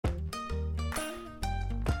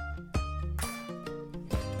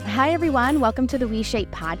Hi, everyone. Welcome to the We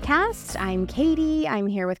Shape podcast. I'm Katie. I'm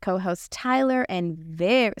here with co-host Tyler and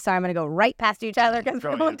sorry, I'm going to go right past you, Tyler, because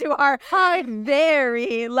we're going to our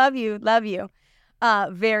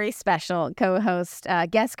very special co-host,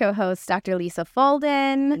 guest co-host, Dr. Lisa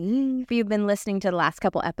Folden. If you've been listening to the last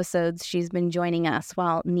couple episodes, she's been joining us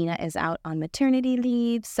while Nina is out on maternity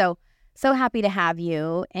leave. So happy to have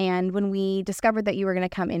you. And when we discovered that you were going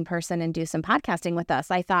to come in person and do some podcasting with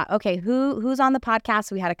us, I thought, okay, who's on the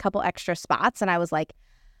podcast? We had a couple extra spots, and I was like,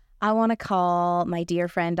 I want to call my dear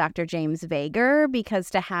friend, Dr. James Vegher,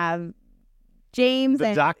 because to have James the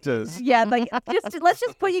and doctors. Yeah, like let's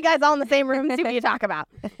just put you guys all in the same room and see what you talk about.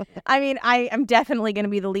 I mean, I am definitely going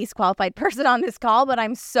to be the least qualified person on this call, but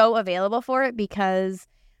I'm so available for it because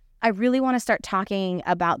I really want to start talking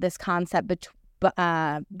about this concept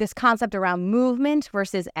around movement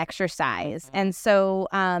versus exercise. And so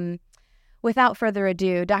without further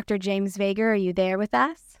ado, Dr. James Vegher, are you there with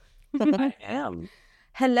us? I am.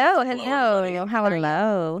 Hello. How are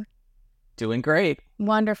you? Doing great.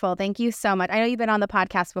 Wonderful. Thank you so much. I know you've been on the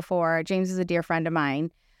podcast before. James is a dear friend of mine.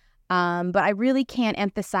 But I really can't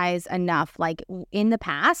emphasize enough, like in the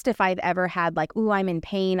past, if I've ever had like, ooh, I'm in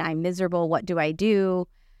pain, I'm miserable, what do?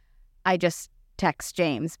 I just text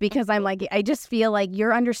James because I'm like, I just feel like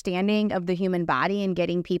your understanding of the human body and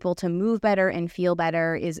getting people to move better and feel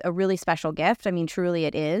better is a really special gift. I mean, truly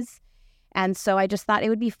it is. And so I just thought it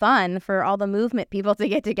would be fun for all the movement people to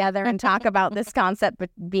get together and talk about this concept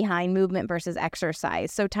behind movement versus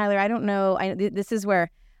exercise. So Tyler, I don't know. This is where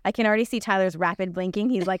I can already see Tyler's rapid blinking.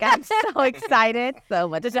 He's like, I'm so excited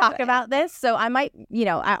to talk about this. So I might,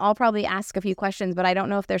 I'll probably ask a few questions, but I don't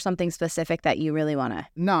know if there's something specific that you really want to.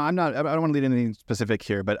 No, I'm not. I don't want to lead anything specific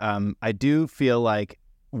here, but I do feel like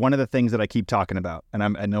one of the things that I keep talking about, and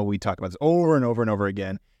I know we talk about this over and over and over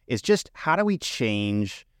again, is just how do we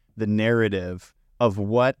change the narrative of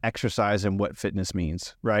what exercise and what fitness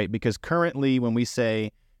means, right? Because currently when we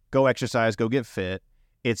say go exercise, go get fit,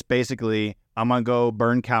 it's basically I'm going to go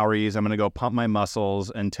burn calories, I'm going to go pump my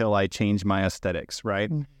muscles until I change my aesthetics, right?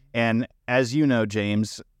 Mm-hmm. And as you know,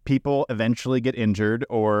 James, people eventually get injured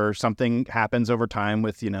or something happens over time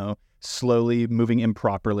with, slowly moving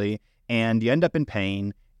improperly, and you end up in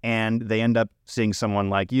pain, and they end up seeing someone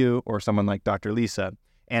like you or someone like Dr. Lisa.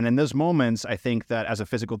 And in those moments, I think that as a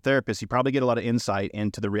physical therapist, you probably get a lot of insight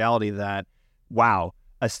into the reality that, wow,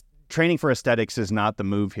 training for aesthetics is not the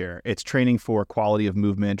move here. It's training for quality of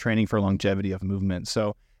movement, training for longevity of movement.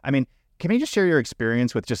 So, I mean, can you just share your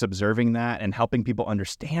experience with just observing that and helping people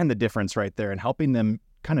understand the difference right there and helping them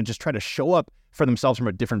kind of just try to show up for themselves from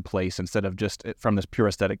a different place instead of just from this pure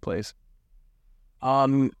aesthetic place?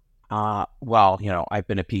 Well, I've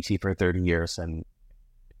been a PT for 30 years, and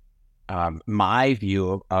my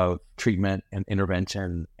view of treatment and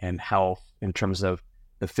intervention and health in terms of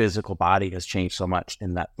the physical body has changed so much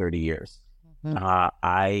in that 30 years. Mm-hmm.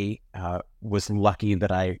 I was lucky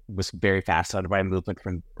that I was very fascinated by movement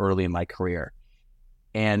from early in my career.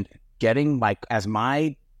 And as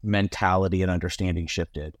my mentality and understanding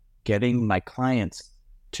shifted, getting my clients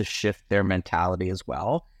to shift their mentality as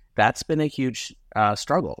well, that's been a huge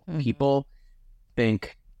struggle. Mm-hmm. People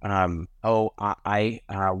think, I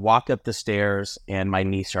walked up the stairs and my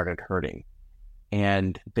knee started hurting.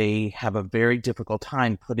 And they have a very difficult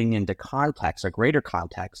time putting into context, or greater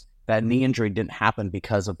context, that knee injury didn't happen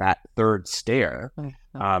because of that third stair.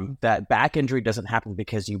 That back injury doesn't happen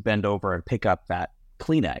because you bend over and pick up that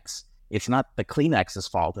Kleenex. It's not the Kleenex's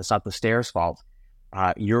fault. It's not the stairs' fault.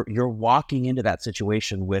 You're walking into that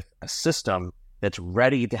situation with a system that's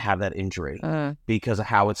ready to have that injury because of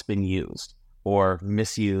how it's been used or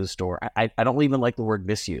misused, or I don't even like the word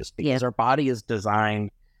misused, because our body is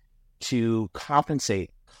designed to compensate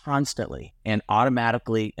constantly and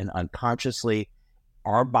automatically and unconsciously.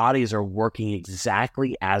 Our bodies are working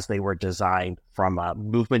exactly as they were designed from a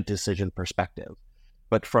movement decision perspective.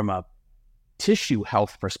 But from a tissue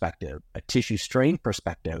health perspective, a tissue strain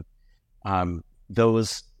perspective,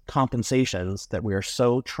 those compensations that we are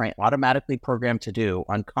so automatically programmed to do,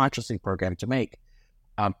 unconsciously programmed to make,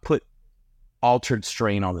 put altered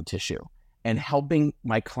strain on the tissue. And helping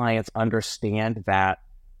my clients understand that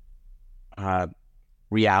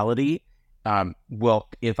reality will,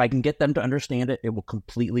 if I can get them to understand it, it will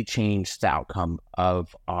completely change the outcome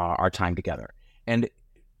of our time together. And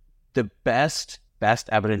the best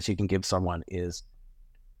evidence you can give someone is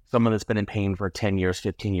someone that's been in pain for 10 years,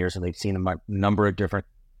 15 years, and they've seen a number of different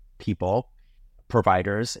people,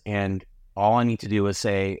 providers, and all I need to do is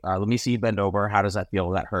say, let me see you bend over. How does that feel?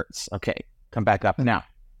 That hurts. Okay, come back up. Now,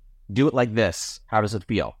 do it like this. How does it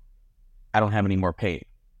feel? I don't have any more pain.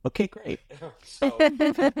 Okay, great.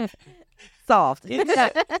 Solved.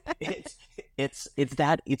 It's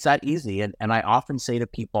that easy. And I often say to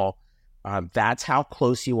people, that's how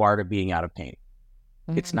close you are to being out of pain.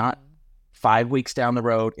 Mm-hmm. It's not 5 weeks down the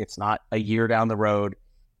road. It's not a year down the road.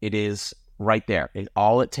 It is right there.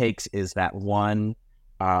 All it takes is that one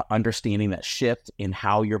understanding, that shift in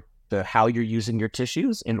how you're using your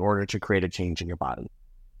tissues in order to create a change in your body.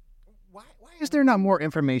 Why is there not more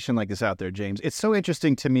information like this out there, James? It's so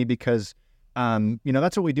interesting to me because,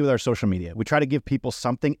 that's what we do with our social media. We try to give people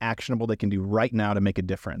something actionable they can do right now to make a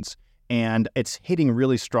difference. And it's hitting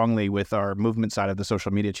really strongly with our movement side of the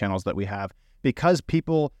social media channels that we have because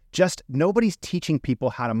nobody's teaching people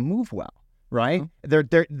how to move well. Right?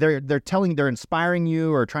 Mm-hmm. They're inspiring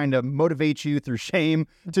you or trying to motivate you through shame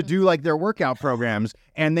to do like their workout programs.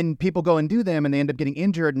 And then people go and do them and they end up getting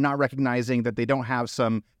injured and not recognizing that they don't have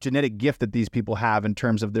some genetic gift that these people have in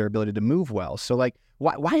terms of their ability to move well. So like,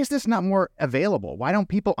 why is this not more available? Why don't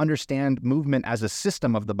people understand movement as a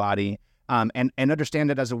system of the body and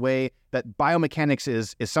understand it as a way that biomechanics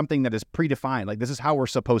is something that is predefined? Like this is how we're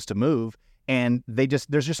supposed to move. And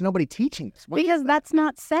there's just nobody teaching this. Because that's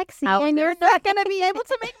not sexy. And you're not going to be able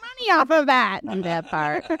to make money off of that. That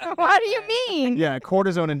part. What do you mean? Yeah,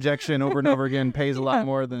 cortisone injection over and over again pays a lot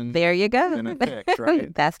more than there you go. Than a fix,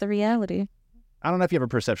 right? That's the reality. I don't know if you have a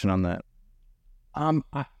perception on that.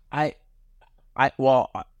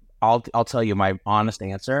 I'll tell you my honest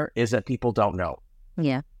answer is that people don't know.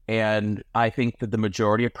 Yeah. And I think that the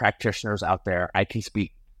majority of practitioners out there, I can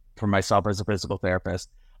speak for myself as a physical therapist.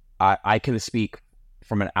 I can speak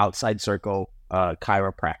from an outside circle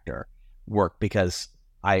chiropractor work because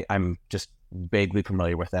I'm just vaguely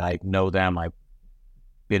familiar with it. I know them. I've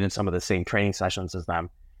been in some of the same training sessions as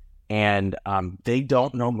them. And they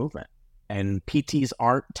don't know movement. And PTs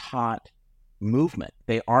aren't taught movement.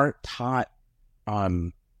 They aren't taught,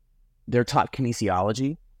 they're taught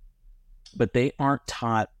kinesiology, but they aren't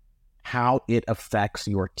taught how it affects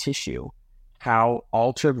your tissue, how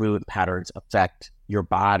altered movement patterns affect your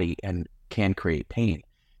body and can create pain.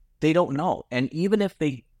 They don't know. And even if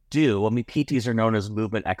they do, PTs are known as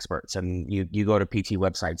movement experts, and you go to PT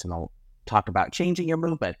websites and they'll talk about changing your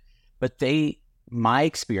movement. But my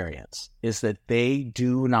experience is that they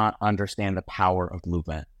do not understand the power of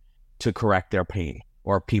movement to correct their pain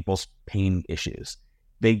or people's pain issues.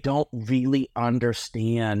 They don't really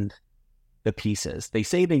understand the pieces. They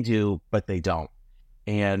say they do, but they don't.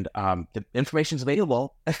 And the information's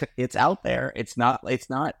available. It's out there. It's not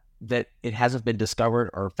that it hasn't been discovered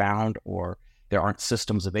or found or there aren't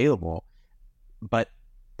systems available. But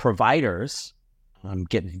providers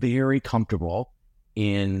get very comfortable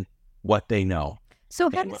in what they know. So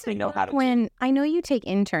how does it work when I know you take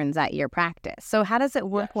interns at your practice? So how does it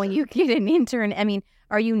work when you get an intern?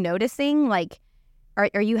 Are you noticing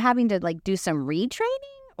are you having to do some retraining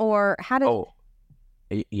or how does?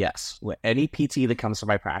 Yes. Any PT that comes to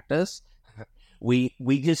my practice, we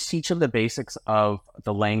just teach them the basics of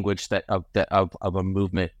the language of a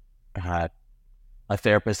movement, a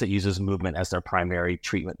therapist that uses movement as their primary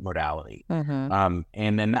treatment modality. Mm-hmm.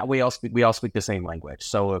 And then that way we all speak the same language.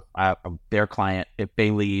 So if their client, if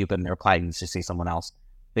they leave and their client needs to see someone else,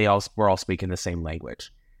 we're all speaking the same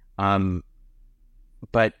language.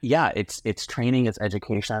 But yeah, it's training, it's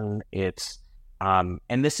education, it's and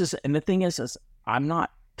the thing is I'm not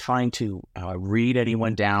trying to read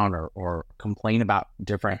anyone down or complain about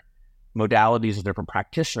different modalities or different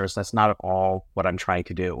practitioners. That's not at all what I'm trying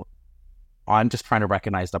to do. I'm just trying to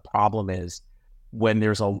recognize the problem is when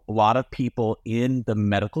there's a lot of people in the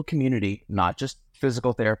medical community, not just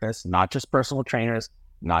physical therapists, not just personal trainers,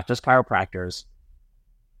 not just chiropractors,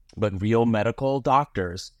 but real medical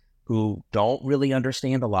doctors who don't really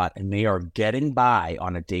understand a lot, and they are getting by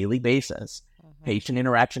on a daily basis. Patient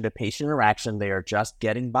interaction to patient interaction, they are just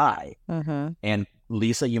getting by. Mm-hmm. And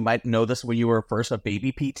Lisa, you might know this when you were first a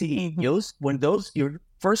baby PT. Mm-hmm. You're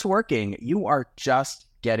first working, you are just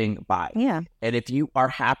getting by. Yeah. And if you are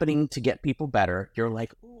happening to get people better, you're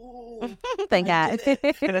like, ooh, thank God.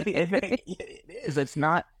 It is. It's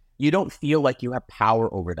not. You don't feel like you have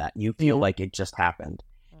power over that. You feel like it just happened.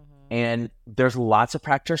 Mm-hmm. And there's lots of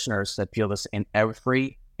practitioners that feel this in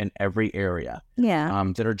every area,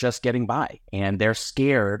 that are just getting by, and they're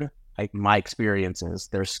scared. My experience is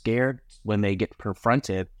they're scared when they get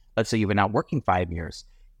confronted. Let's say you've been out working 5 years.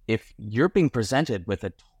 If you're being presented with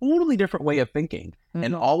a totally different way of thinking, mm-hmm.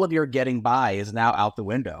 and all of your getting by is now out the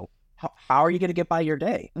window, how are you going to get by your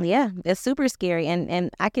day? Yeah, it's super scary, and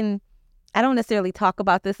I can I don't necessarily talk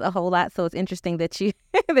about this a whole lot, so it's interesting that you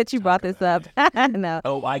brought this up. No.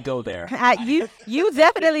 Oh, I go there. You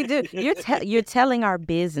definitely do. You're telling our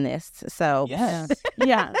business. So Yes.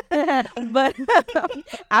 yeah. But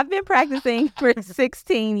I've been practicing for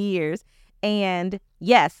 16 years. And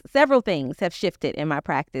yes, several things have shifted in my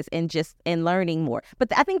practice and just in learning more.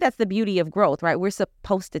 But I think that's the beauty of growth, right? We're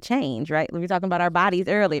supposed to change, right? We were talking about our bodies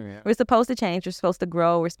earlier. Yeah. We're supposed to change. We're supposed to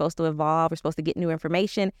grow. We're supposed to evolve. We're supposed to get new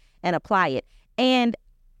information and apply it. And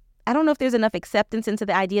I don't know if there's enough acceptance into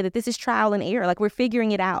the idea that this is trial and error. Like, we're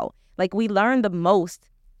figuring it out. Like, we learn the most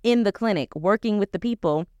in the clinic, working with the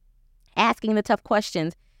people, asking the tough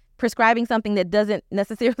questions, prescribing something that doesn't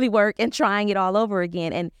necessarily work and trying it all over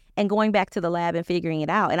again and going back to the lab and figuring it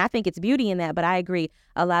out. And I think it's beauty in that, but I agree.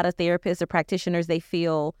 A lot of therapists or practitioners, they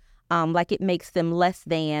feel like it makes them less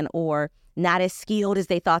than or not as skilled as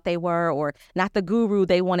they thought they were or not the guru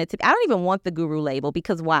they wanted to be. I don't even want the guru label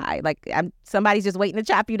because why? Like, somebody's just waiting to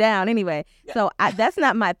chop you down anyway. Yeah. So that's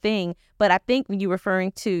not my thing. But I think when you're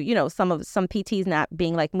referring to, you know, some PTs not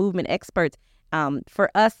being like movement experts,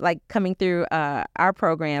 for us, like coming through our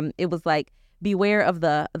program, it was like, beware of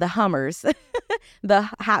the Hummers, the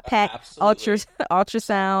hot pack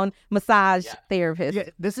ultrasound massage therapist. Yeah,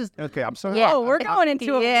 this is okay. I'm sorry. Yeah. Oh, we're going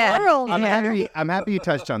into a world. I'm happy you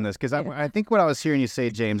touched on this because I think what I was hearing you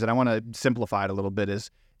say, James, and I want to simplify it a little bit,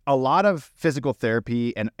 is a lot of physical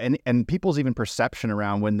therapy and people's even perception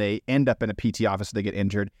around when they end up in a PT office, they get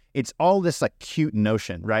injured. It's all this like cute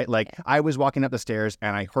notion, right? Like, I was walking up the stairs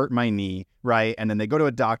and I hurt my knee, right? And then they go to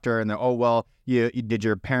a doctor and they're, oh, well, did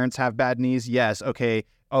your parents have bad knees? Yes. Okay.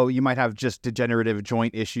 Oh, you might have just degenerative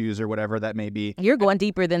joint issues or whatever that may be. You're going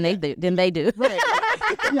deeper than they do. Right.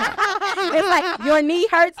 Yeah. It's like, your knee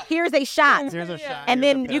hurts, here's a shot. And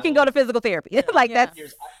then you can go to physical therapy. Like, that's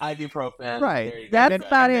here's ibuprofen. Right. That's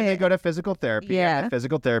about it. They go to physical therapy. Yeah. And the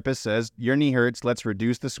physical therapist says, your knee hurts. Let's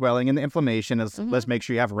reduce the swelling and the inflammation. Let's make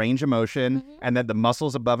sure you have range of motion and that the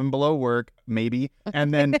muscles above and below work, maybe.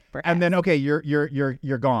 And then okay,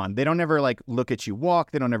 you're gone. They don't ever like look at you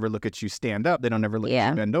walk. They don't ever look at you stand up. They don't ever look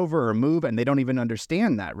at you bend over or move, and they don't even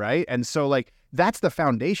understand that, right? And so like, that's the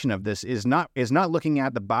foundation of this, is not looking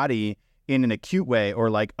at the body in an acute way or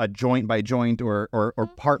like a joint by joint or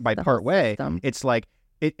part by part way. It's like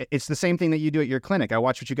it's the same thing that you do at your clinic. I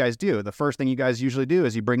watch what you guys do. The first thing you guys usually do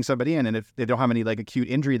is you bring somebody in, and if they don't have any like acute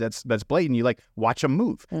injury that's blatant, you like watch them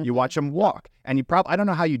move. You watch them walk. And you I don't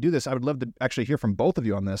know how you do this. I would love to actually hear from both of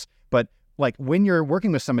you on this. But like, when you're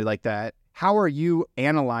working with somebody like that, how are you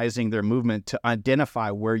analyzing their movement to identify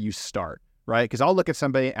where you start? Right? Because I'll look at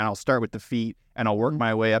somebody and I'll start with the feet and I'll work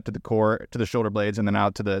my way up to the core, to the shoulder blades, and then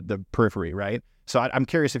out to the periphery, right? So I'm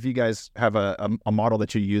curious if you guys have a model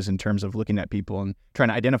that you use in terms of looking at people and trying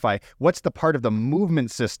to identify what's the part of the movement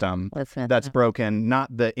system that's broken,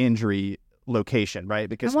 not the injury location, right?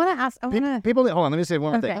 Because I want to ask, people, hold on, let me say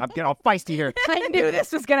one more thing. I'm getting all feisty here. I knew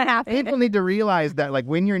this was going to happen. People need to realize that like,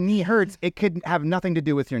 when your knee hurts, it could have nothing to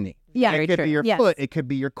do with your knee. Yeah, it could be your foot, it could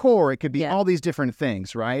be your core, it could be all these different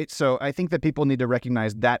things, right? So I think that people need to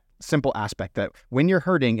recognize that simple aspect, that when you're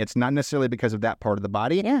hurting, it's not necessarily because of that part of the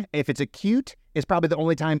body. Yeah. If it's acute, it's probably the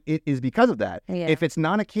only time it is because of that. Yeah. If it's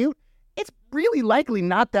non-acute, it's really likely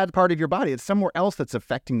not that part of your body. It's somewhere else that's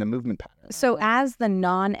affecting the movement pattern. So as the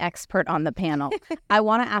non-expert on the panel, I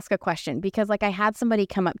want to ask a question, because like, I had somebody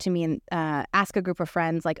come up to me and ask a group of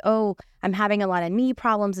friends like, oh, I'm having a lot of knee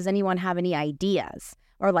problems. Does anyone have any ideas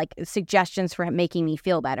or like suggestions for making me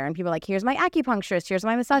feel better? And people are like, here's my acupuncturist, here's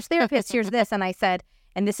my massage therapist, here's this. And I said,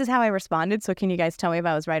 and this is how I responded, so can you guys tell me if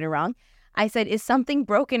I was right or wrong? I said, is something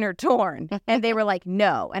broken or torn? And they were like,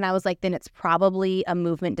 no. And I was like, then it's probably a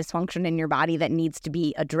movement dysfunction in your body that needs to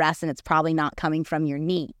be addressed, and it's probably not coming from your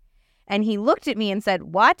knee. And he looked at me and said,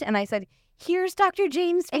 what? And I said, here's Dr.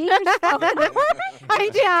 James Vegher. I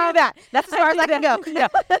didn't do that. That's as far as I can go. No.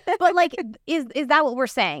 But like, is that what we're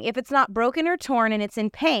saying? If it's not broken or torn and it's in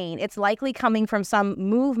pain, it's likely coming from some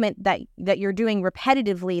movement that you're doing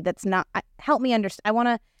repetitively that's not, help me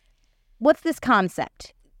understand. What's this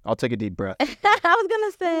concept? I'll take a deep breath. I was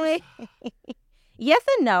going to say yes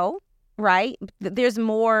and no, right? There's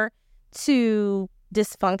more to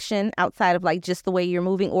dysfunction outside of like just the way you're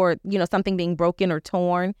moving or, you know, something being broken or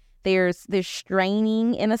torn. There's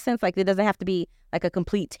straining in a sense, like it doesn't have to be like a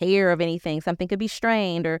complete tear of anything. Something could be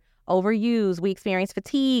strained or overused. We experience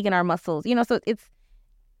fatigue in our muscles, you know, so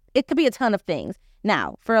it could be a ton of things.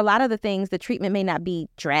 Now, for a lot of the things, the treatment may not be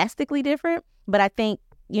drastically different, but I think,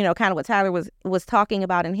 you know, kind of what Tyler was talking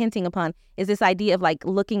about and hinting upon is this idea of like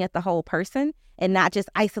looking at the whole person and not just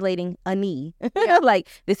isolating a knee. Like,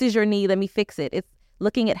 this is your knee, let me fix it. It's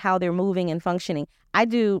looking at how they're moving and functioning. I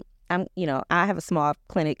do I have a small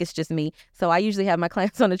clinic. It's just me. So I usually have my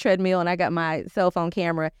clients on the treadmill, and I got my cell phone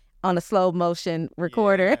camera on a slow motion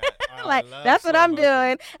recorder. Yeah, like that's what I'm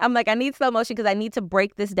doing. I'm like, I need slow motion because I need to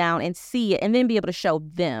break this down and see it and then be able to show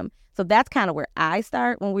them. So that's kind of where I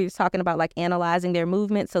start when we were talking about like analyzing their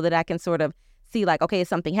movement so that I can sort of see like, okay, is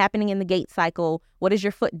something happening in the gait cycle? What is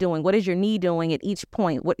your foot doing? What is your knee doing at each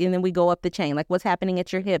point? And then we go up the chain, like what's happening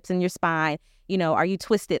at your hips and your spine? Are you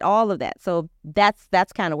twisted? All of that. So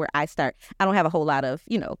that's kind of where I start. I don't have a whole lot of,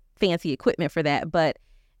 fancy equipment for that, but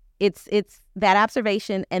it's that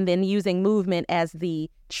observation and then using movement as the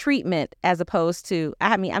treatment as opposed to,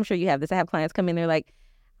 I'm sure you have this. I have clients come in, they're like,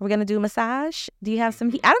 we're going to do a massage. Do you have some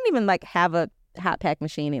heat? I don't even like have a hot pack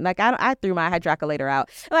machine. Like I threw my hydrocolator out.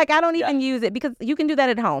 Like I don't even use it because you can do that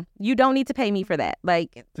at home. You don't need to pay me for that.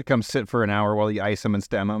 Like to come sit for an hour while you ice them and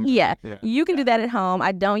stem them. Yeah. You can do that at home.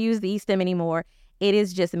 I don't use the e-stem anymore. It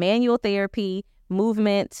is just manual therapy,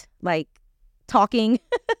 movement, like talking,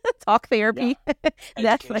 talk therapy.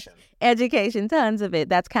 That's like education, tons of it.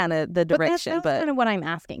 That's kind of the direction. But that's kind of what I'm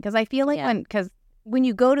asking because I feel like when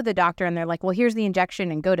you go to the doctor and they're like, well, here's the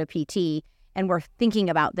injection and go to PT, and we're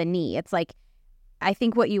thinking about the knee. It's like, I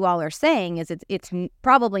think what you all are saying is it's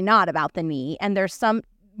probably not about the knee, and there's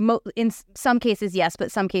in some cases yes,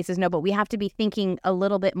 but some cases no. But we have to be thinking a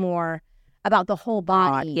little bit more about the whole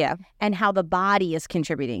body, and how the body is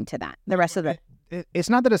contributing to that. The rest of the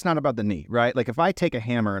it's not that it's not about the knee, right? Like if I take a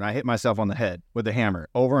hammer and I hit myself on the head with the hammer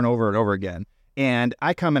over and over and over again, and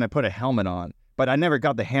I come in and put a helmet on, but I never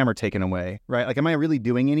got the hammer taken away, right? Like, am I really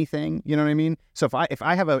doing anything? You know what I mean? So if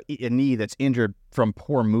I have a knee that's injured from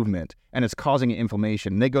poor movement and it's causing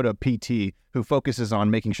inflammation, and they go to a PT who focuses on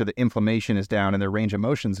making sure the inflammation is down and their range of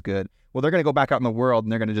motion's good, well, they're going to go back out in the world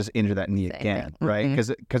and they're going to just injure that knee again, right?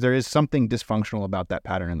 Because there is something dysfunctional about that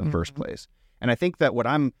pattern in the first place. And I think that what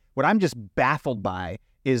I'm just baffled by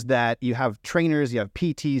is that you have trainers, you have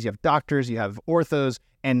PTs, you have doctors, you have orthos,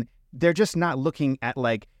 and they're just not looking at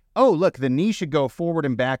like, oh, look, the knee should go forward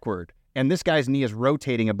and backward, and this guy's knee is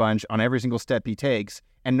rotating a bunch on every single step he takes,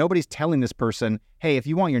 and nobody's telling this person, hey, if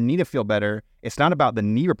you want your knee to feel better, it's not about the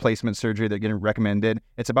knee replacement surgery they're getting recommended,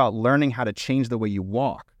 it's about learning how to change the way you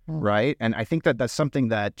walk, right? And I think that that's something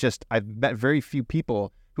that just, I've met very few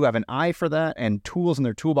people who have an eye for that and tools in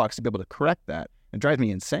their toolbox to be able to correct that. It drives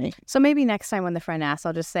me insane. So maybe next time when the friend asks,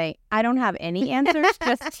 I'll just say, I don't have any answers,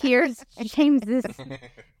 just here's James's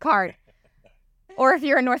card. Or if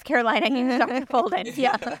you're in North Carolina, you can start folding.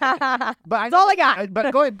 Yeah. But that's all I got.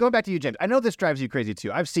 But going back to you, James, I know this drives you crazy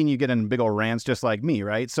too. I've seen you get in big old rants just like me,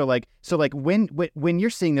 right? So when you're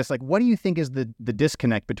seeing this, like, what do you think is the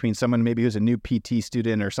disconnect between someone maybe who's a new PT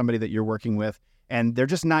student or somebody that you're working with and they're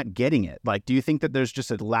just not getting it? Like, do you think that there's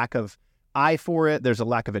just a lack of eye for it? There's a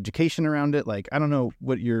lack of education around it? Like, I don't know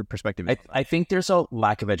what your perspective is. I think there's a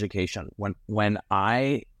lack of education. When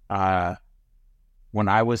I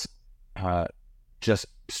was just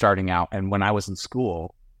starting out and when I was in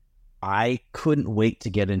school, I couldn't wait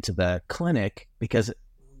to get into the clinic because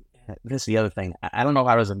this is the other thing. I don't know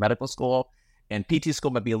how I was in medical school, and PT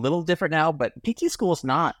school might be a little different now, but PT school is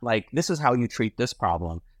not like, this is how you treat this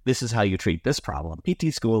problem. This is how you treat this problem.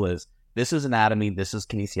 PT school is, this is anatomy, this is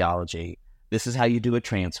kinesiology, this is how you do a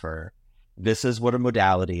transfer, this is what a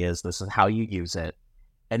modality is, this is how you use it.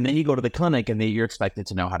 And then you go to the clinic and then you're expected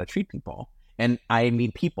to know how to treat people. And I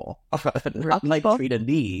mean people, not like treat a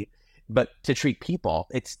knee, but to treat people.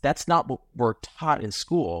 That's not what we're taught in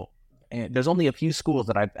school. And there's only a few schools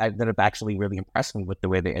that have actually really impressed me with the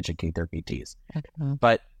way they educate their PTs.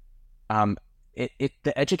 But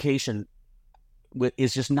the education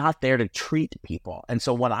is just not there to treat people. And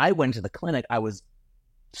so when I went to the clinic, I was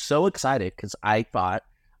so excited because I thought,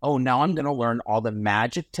 oh, now I'm going to learn all the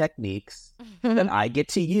magic techniques that I get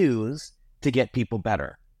to use to get people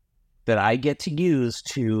better. That I get to use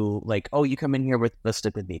to, like, oh, you come in here with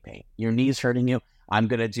stupid knee pain. Your knee's hurting you. I'm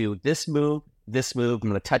going to do this move. I'm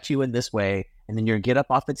going to touch you in this way. And then you're going to get up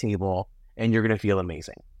off the table and you're going to feel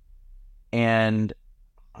amazing. And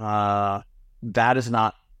that is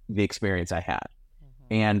not the experience I had.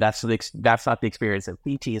 And that's not the experience that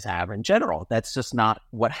PTs have in general. That's just not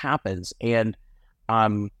what happens. And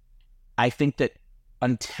I think that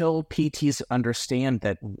until PTs understand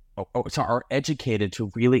that, are educated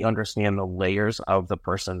to really understand the layers of the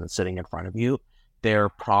person that's sitting in front of you, their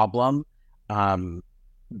problem,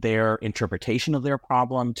 their interpretation of their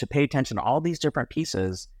problem, to pay attention to all these different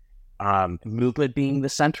pieces, movement being the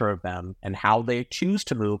center of them, and how they choose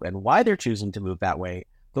to move and why they're choosing to move that way.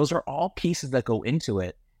 Those are all pieces that go into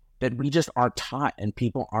it that we just aren't taught, and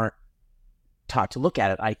people aren't taught to look at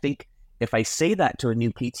it. I think if I say that to a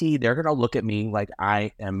new PT, they're going to look at me like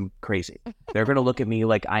I am crazy. They're going to look at me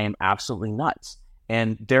like I am absolutely nuts.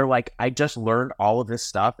 And they're like, I just learned all of this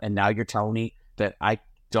stuff, and now you're telling me that I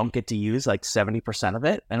don't get to use like 70% of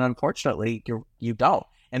it. And unfortunately, you don't.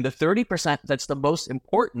 And the 30% that's the most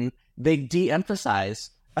important, they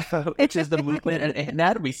de-emphasize, which is the movement and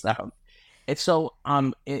anatomy stuff. And so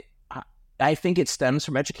I think it stems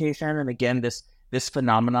from education. And again, this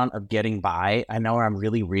phenomenon of getting by. I know I'm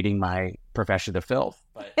really reading my profession to filth.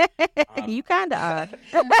 But, you kind of are.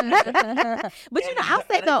 But I'll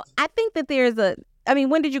say though, I think that there's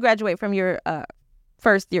when did you graduate from your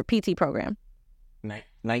your PT program?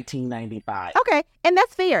 1995. Okay, and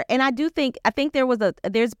that's fair. And I think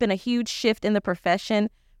there's been a huge shift in the profession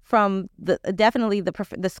from the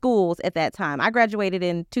schools at that time. I graduated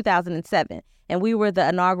in 2007, and we were the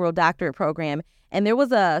inaugural doctorate program, and there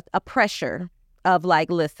was a pressure of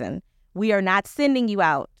like, listen, we are not sending you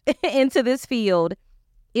out into this field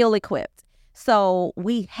ill-equipped. So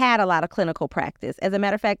we had a lot of clinical practice. As a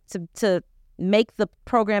matter of fact, to make the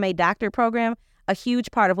program a doctorate program, a huge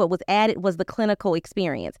part of what was added was the clinical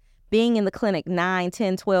experience. Being in the clinic 9,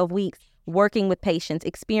 10, 12 weeks, working with patients,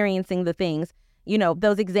 experiencing the things,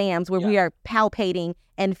 those exams where we are palpating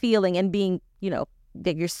and feeling and being,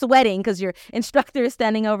 that you're sweating because your instructor is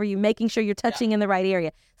standing over you, making sure you're touching in the right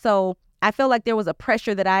area. So I feel like there was a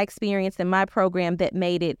pressure that I experienced in my program that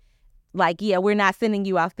made it like, we're not sending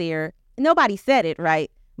you out there. Nobody said it,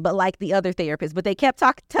 right? But like the other therapists, but they kept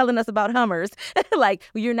telling us about Hummers, like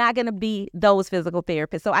you're not going to be those physical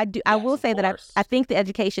therapists. So I will say that I think the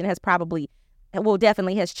education has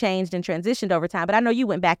definitely has changed and transitioned over time. But I know you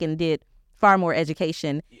went back and did far more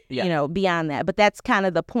education, beyond that. But that's kind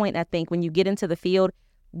of the point. I think when you get into the field,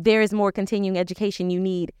 there is more continuing education you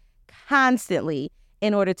need constantly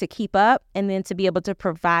in order to keep up and then to be able to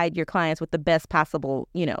provide your clients with the best possible,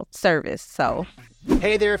 service. So.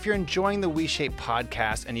 Hey there, if you're enjoying the WeShape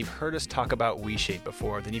podcast and you've heard us talk about WeShape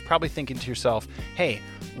before, then you're probably thinking to yourself, hey,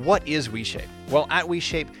 what is WeShape? Well, at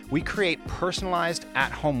WeShape, we create personalized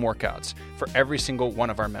at-home workouts for every single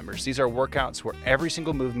one of our members. These are workouts where every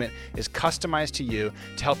single movement is customized to you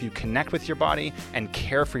to help you connect with your body and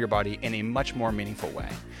care for your body in a much more meaningful way.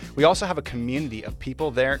 We also have a community of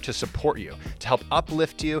people there to support you, to help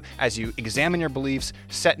uplift you as you examine your beliefs,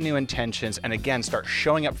 set new intentions, and again, start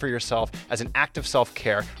showing up for yourself as an act of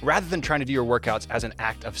self-care rather than trying to do your workouts as an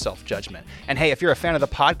act of self-judgment. And hey, if you're a fan of the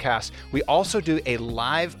podcast, we also do a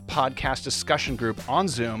live podcast discussion group on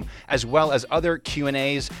Zoom, as well as other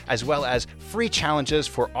Q&As, as well as free challenges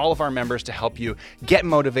for all of our members to help you get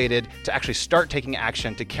motivated to actually start taking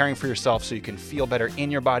action to caring for yourself so you can feel better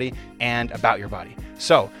in your body and about your body.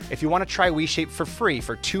 So if you want to try WeShape for free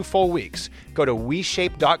for 2 full weeks, go to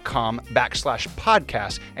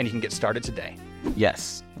WeShape.com/podcast and you can get started today.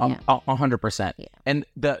 Yes, 100%. Yeah. And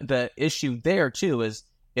the issue there too is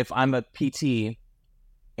if I'm a PT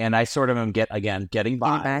and I sort of am getting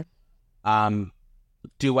by,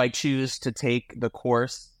 do I choose to take the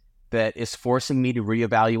course that is forcing me to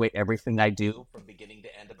reevaluate everything I do from beginning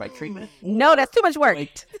to end of my treatment? No, that's too much work.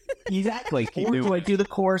 Exactly. Or do I do the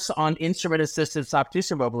course on instrument-assisted soft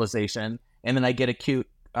tissue mobilization and then I get a cute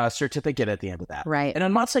certificate at the end of that? Right. And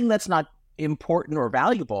I'm not saying that's not important or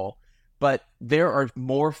valuable, but there are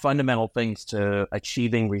more fundamental things to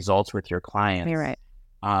achieving results with your clients. You're right.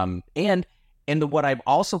 And what I've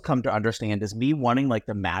also come to understand is me wanting like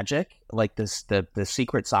the magic, like the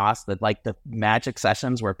secret sauce, that like the magic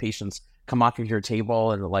sessions where patients come off of your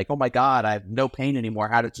table and are like, oh my God, I have no pain anymore.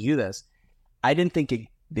 How did you do this? I didn't think it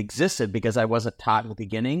existed because I wasn't taught in the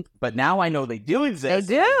beginning, but now I know they do exist.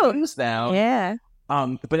 They do. I use them. Yeah.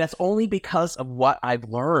 But that's only because of what I've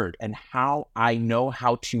learned and how I know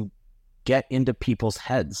how to get into people's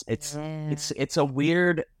heads. It's a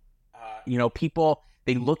weird, people,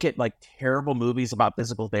 they look at like terrible movies about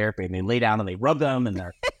physical therapy and they lay down and they rub them and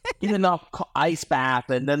they're in an ice bath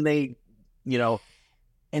and then they,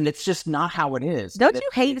 and it's just not how it is. Don't you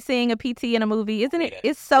hate seeing a PT in a movie? Isn't it?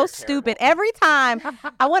 It's so stupid. Every time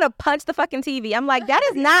I want to punch the fucking TV. I'm like, that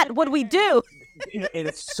is not what we do.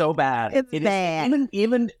 It's so bad. It's bad.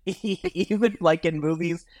 Even like in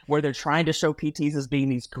movies where they're trying to show PTs as being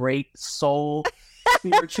these great soul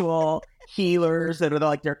spiritual healers and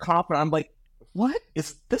they're confident. I'm like, what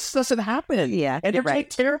is this? Doesn't happen. Yeah, and they're like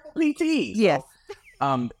terrible PTs. Yes.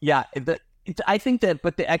 So, I think that,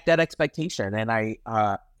 but that expectation,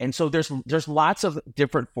 and so there's lots of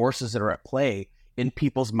different forces that are at play in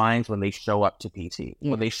people's minds when they show up to PT.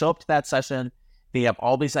 Yeah. When they show up to that session, they have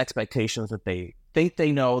all these expectations that they think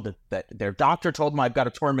they know that their doctor told them, I've got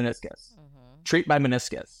a torn meniscus. Mm-hmm. Treat my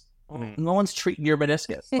meniscus. Mm-hmm. No one's treating your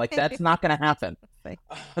meniscus. Like that's not going to happen.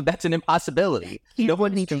 That's an impossibility. No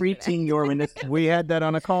one's treating your meniscus. We had that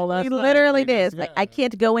on a call last He night. literally did. Like, I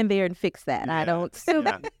can't go in there and fix that. I don't. So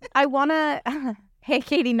I want to, hey,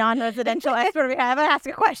 Katie, non-residential expert, I have to ask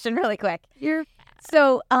a question really quick.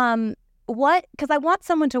 So, because I want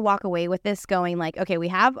someone to walk away with this going like, okay, we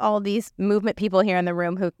have all these movement people here in the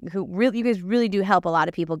room who really, you guys really do help a lot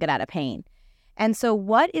of people get out of pain. And so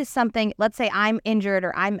what is something, let's say I'm injured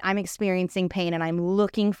or I'm experiencing pain and I'm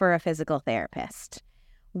looking for a physical therapist.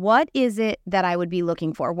 What is it that I would be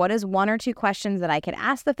looking for? What is one or two questions that I could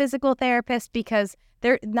ask the physical therapist? Because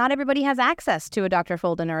not everybody has access to a Dr.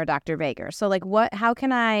 Folden or a Dr. Vegher. So like how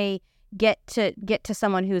can I get to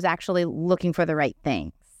someone who's actually looking for the right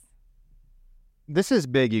things? This is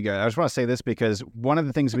big, you guys. I just want to say this because one of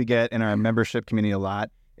the things we get in our membership community a lot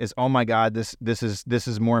is, oh my God, this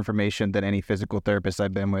is more information than any physical therapist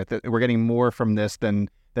I've been with. We're getting more from this than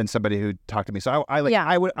somebody who talked to me. So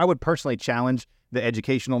I would personally challenge the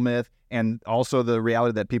educational myth and also the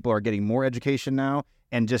reality that people are getting more education now,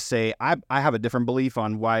 and just say I have a different belief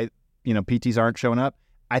on why PTs aren't showing up.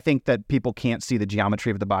 I think that people can't see the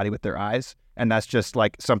geometry of the body with their eyes, and that's just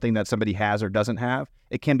like something that somebody has or doesn't have.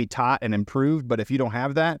 It can be taught and improved, but if you don't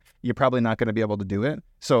have that, you're probably not going to be able to do it.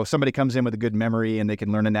 So if somebody comes in with a good memory and they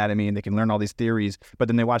can learn anatomy and they can learn all these theories, but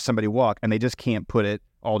then they watch somebody walk and they just can't put it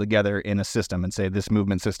all together in a system and say this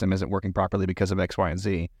movement system isn't working properly because of X, Y, and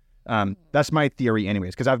Z. That's my theory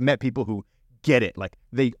anyways, because I've met people who get it. Like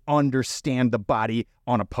they understand the body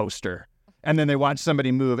on a poster. And then they watch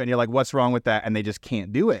somebody move and you're like, what's wrong with that? And they just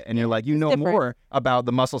can't do it. And you're like, more about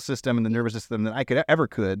the muscle system and the nervous system than I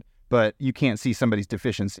could, but you can't see somebody's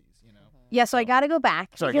deficiencies. Yeah, so I got to go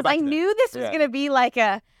back because I knew this was going to be like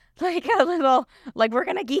a little, like we're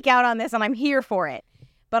going to geek out on this and I'm here for it.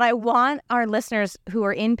 But I want our listeners who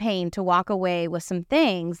are in pain to walk away with some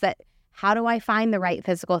things that, how do I find the right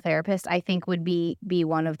physical therapist? I think would be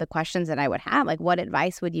one of the questions that I would have. Like, what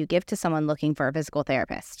advice would you give to someone looking for a physical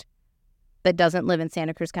therapist that doesn't live in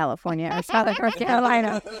Santa Cruz, California or Southern North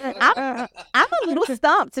Carolina? I'm a little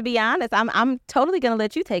stumped, to be honest. I'm totally going to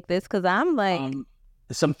let you take this because I'm like...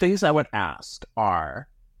 some things I would ask are,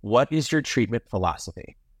 what is your treatment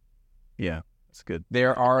philosophy? Yeah, that's good.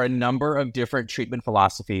 There are a number of different treatment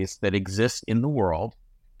philosophies that exist in the world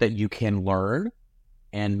that you can learn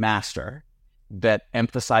and master that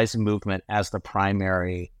emphasize movement as the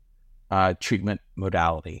primary treatment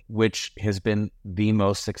modality, which has been the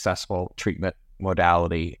most successful treatment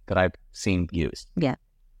modality that I've seen used. Yeah.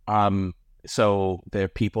 So there are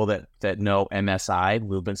people that know MSI,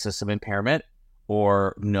 movement system impairment,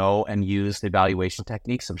 or know and use the evaluation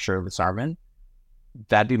techniques of Shirley Sarman.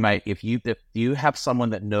 That'd be if you have someone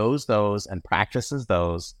that knows those and practices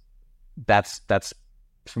those, that's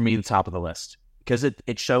for me the top of the list, because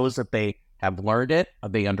it shows that they have learned it,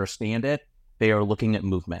 they understand it, they are looking at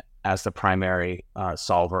movement as the primary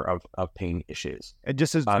solver of pain issues. It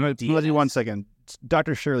just as, I'm going to let you 1 second.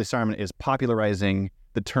 Dr. Shirley Sarman is popularizing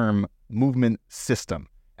the term movement system,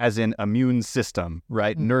 as in immune system,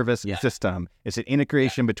 right? Nervous system. It's an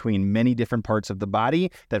integration between many different parts of the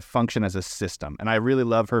body that function as a system. And I really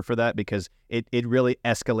love her for that, because it really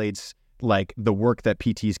escalates like the work that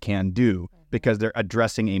PTs can do, because they're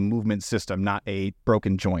addressing a movement system, not a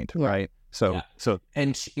broken joint, right? So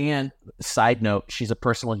and side note, she's a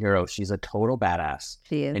personal hero. She's a total badass.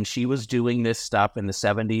 She is. And she was doing this stuff in the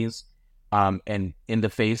 70s. And in the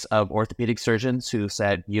face of orthopedic surgeons who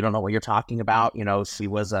said, you don't know what you're talking about. She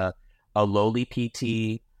was a lowly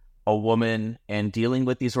PT, a woman, and dealing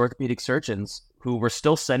with these orthopedic surgeons who were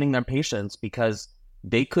still sending their patients because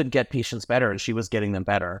they could get patients better, and she was getting them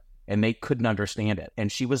better, and they couldn't understand it. And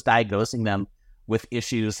she was diagnosing them with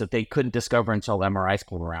issues that they couldn't discover until MRIs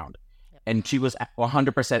came around. And she was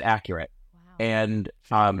 100% accurate.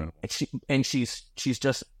 Wow. And she's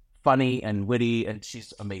just funny and witty, and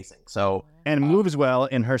she's amazing. So and moves well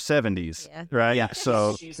in her 70s, right? Yeah.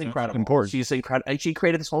 So she's incredible. Important. She's incredible, and she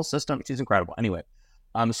created this whole system. She's incredible. Anyway,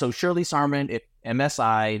 so Shirley Sarman,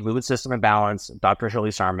 MSI, movement system imbalance, Dr.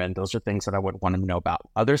 Shirley Sarman. Those are things that I would want to know about.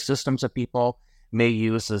 Other systems that people may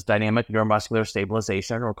use is dynamic neuromuscular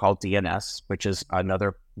stabilization, or called DNS, which is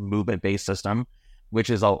another movement-based system,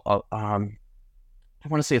 which is I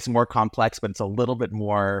want to say it's more complex, but it's a little bit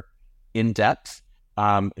more in depth.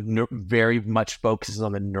 Very much focuses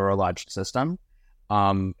on the neurologic system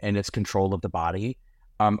and its control of the body.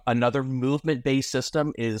 Another movement-based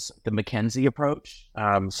system is the McKenzie approach.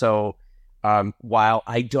 While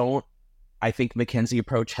I think McKenzie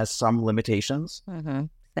approach has some limitations. Mm-hmm.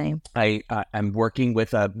 Same. I'm working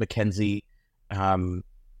with a McKenzie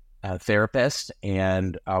therapist,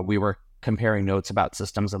 and we were comparing notes about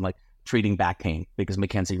systems and like treating back pain, because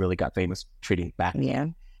Mackenzie really got famous treating back pain. Yeah.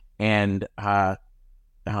 And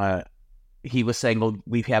he was saying, well,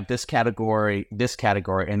 we have this category,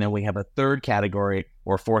 and then we have a third category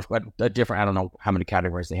or fourth, a different, I don't know how many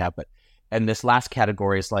categories they have, but, and this last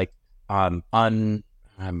category is like, I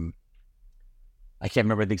can't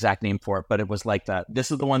remember the exact name for it, but it was like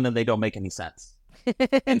this is the one that they don't make any sense.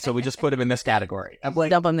 And so we just put him in this category. I'm like,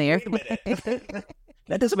 dump them there. wait a minute.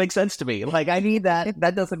 That doesn't make sense to me. Like, I need that.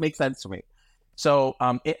 That doesn't make sense to me. So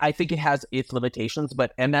I think it has its limitations,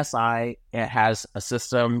 but MSI, it has a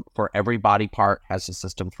system for every body part, has a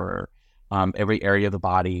system for every area of the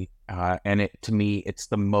body. And to me, it's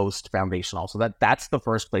the most foundational. So that's the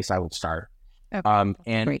first place I would start. Okay.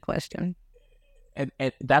 And Great question. And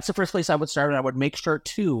that's the first place I would start. And I would make sure,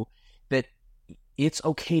 too, that it's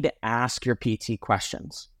okay to ask your PT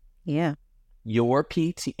questions. Yeah. Your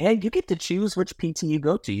PT, and you get to choose which PT you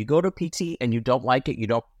go to. You go to PT and you don't like it, you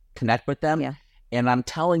don't connect with them. Yeah. And I'm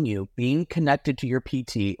telling you, being connected to your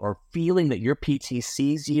PT or feeling that your PT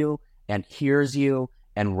sees you and hears you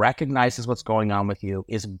and recognizes what's going on with you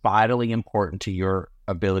is vitally important to your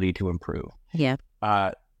ability to improve. Yeah.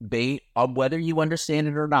 Whether you understand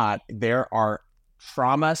it or not, there are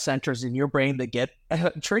trauma centers in your brain that get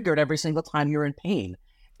triggered every single time you're in pain.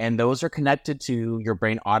 And those are connected to your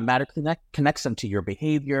brain, automatically connects them to your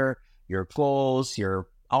behavior, your goals,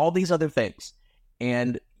 all these other things.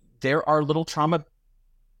 And there are little trauma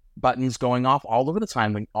buttons going off all the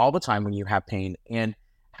time when you have pain, and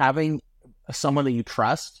having someone that you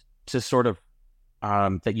trust to sort of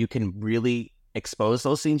that you can really expose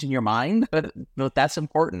those things in your mind, that's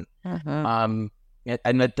important. Uh-huh.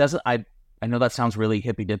 And it doesn't. I know that sounds really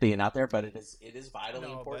hippy dippy and out there, but it is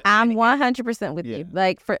vitally important. I'm 100% with you.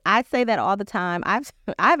 Like, I say that all the time. I've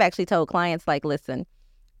actually told clients, like, listen,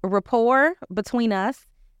 rapport between us,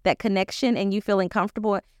 that connection, and you feeling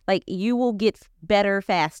comfortable, like, you will get better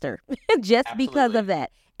faster just because of that.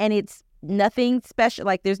 And it's nothing special.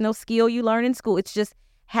 Like, there's no skill you learn in school. It's just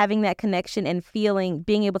having that connection and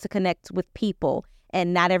being able to connect with people.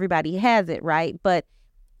 And not everybody has it, right? But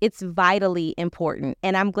it's vitally important.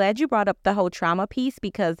 And I'm glad you brought up the whole trauma piece,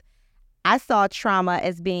 because I saw trauma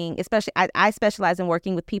as being, especially, I specialize in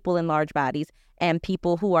working with people in large bodies and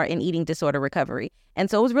people who are in eating disorder recovery. And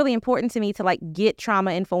so it was really important to me to, like, get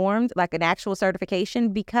trauma informed, like an actual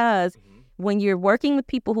certification, because when you're working with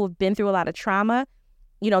people who have been through a lot of trauma,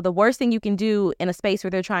 the worst thing you can do in a space where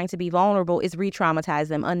they're trying to be vulnerable is re-traumatize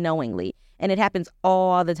them unknowingly. And it happens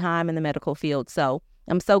all the time in the medical field. So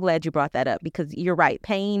I'm so glad you brought that up, because you're right.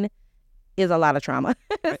 Pain is a lot of trauma.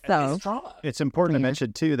 So it's trauma. It's important to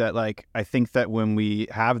mention too that, like, I think that when we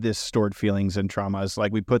have this stored feelings and traumas,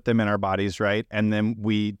 like, we put them in our bodies, right? And then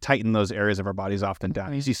we tighten those areas of our bodies often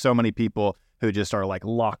down. You see so many people who just are, like,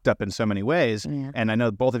 locked up in so many ways. Yeah. And I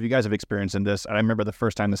know both of you guys have experienced in this. I remember the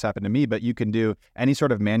first time this happened to me, but you can do any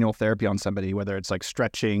sort of manual therapy on somebody, whether it's like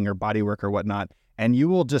stretching or body work or whatnot. And you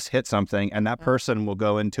will just hit something, and that person will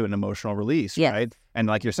go into an emotional release, right? And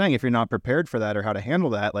like you're saying, if you're not prepared for that or how to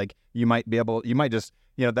handle that, like, you might just,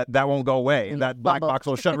 that won't go away. That black box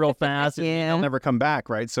will shut real fast. And it'll never come back,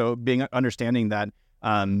 right? So understanding that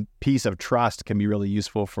piece of trust can be really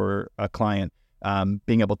useful for a client.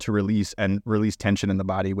 Being able to release tension in the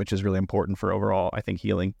body, which is really important for overall, I think,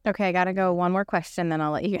 healing. Okay, I got to go one more question, then I'll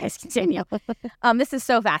let you guys continue. This is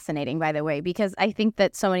so fascinating, by the way, because I think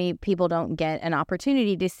that so many people don't get an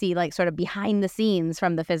opportunity to see, like, sort of behind the scenes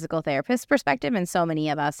from the physical therapist perspective, and so many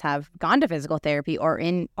of us have gone to physical therapy or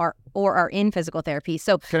are in physical therapy.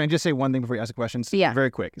 So can I just say one thing before you ask a question? Yeah. Very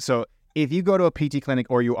quick. So if you go to a PT clinic,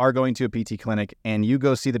 or you are going to a PT clinic, and you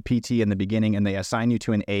go see the PT in the beginning, and they assign you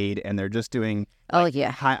to an aide, and they're just doing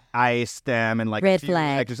high ice them and, like, red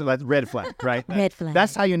flag, red flag, right? Red flag.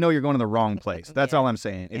 That's how you know you're going to the wrong place. That's all I'm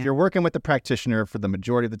saying. If you're working with the practitioner for the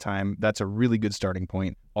majority of the time, that's a really good starting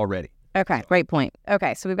point already. Okay, great point.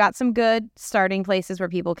 Okay, so we've got some good starting places where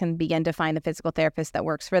people can begin to find the physical therapist that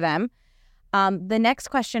works for them. The next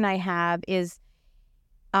question I have is,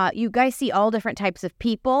 you guys see all different types of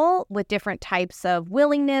people with different types of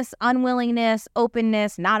willingness, unwillingness,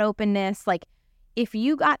 openness, not openness. Like, if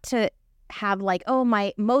you got to have, like,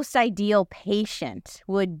 my most ideal patient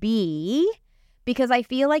would be, because I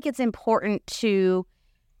feel like it's important to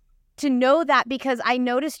know that, because I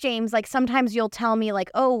notice, James, like, sometimes you'll tell me, like,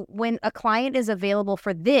 when a client is available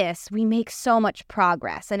for this, we make so much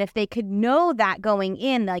progress. And if they could know that going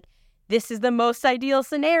in, like, this is the most ideal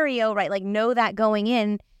scenario, right? Like, know that going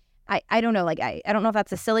in. I don't know, like, I don't know if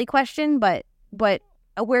that's a silly question, but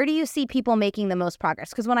where do you see people making the most progress?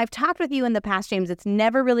 Because when I've talked with you in the past, James, it's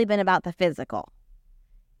never really been about the physical.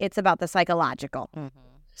 It's about the psychological. Mm-hmm.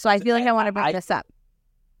 So I feel like I want to bring this up.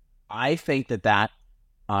 I think that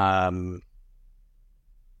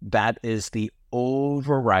is the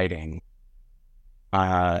overriding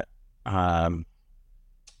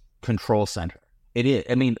control center. It is.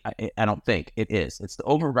 I mean, I don't think it is. It's the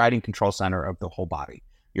overriding control center of the whole body.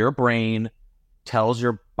 Your brain tells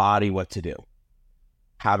your body what to do,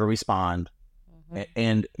 how to respond,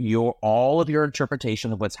 and all of your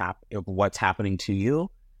interpretation of what's happening to you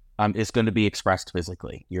is going to be expressed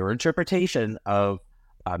physically. Your interpretation of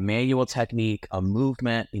a manual technique, a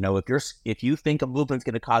movement, if you think a movement's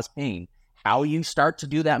going to cause pain, how you start to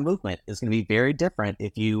do that movement is going to be very different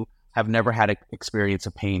if you have never had an experience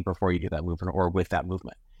of pain before you do that movement or with that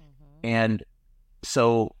movement. And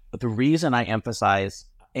so the reason I emphasize,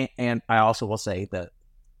 and I also will say that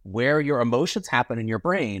where your emotions happen in your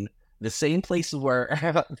brain, the same places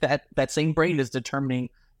where that same brain is determining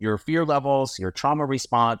your fear levels, your trauma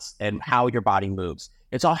response, and how your body moves.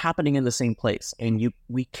 It's all happening in the same place. And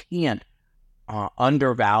we can't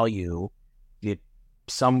undervalue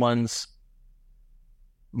someone's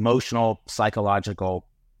emotional, psychological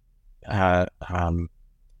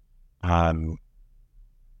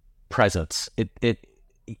presence.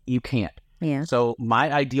 You can't. Yeah. So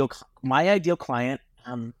my ideal client.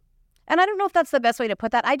 And I don't know if that's the best way to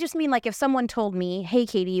put that. I just mean, like, if someone told me, hey,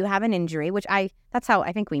 Katie, you have an injury, which that's how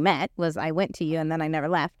I think we met, was I went to you and then I never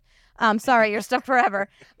left. Sorry, you're stuck forever.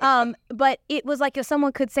 But it was like if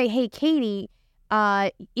someone could say, hey, Katie,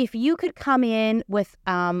 if you could come in with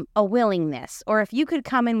a willingness, or if you could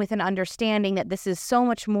come in with an understanding that this is so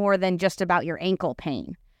much more than just about your ankle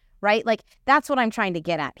pain, right? Like, that's what I'm trying to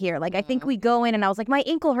get at here. Like, I think we go in and I was like, my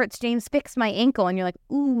ankle hurts, James, fix my ankle. And you're like,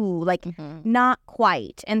 ooh, like, not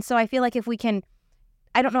quite. And so I feel like if we can,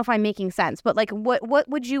 I don't know if I'm making sense, but like, what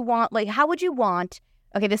would you want? Like, how would you want,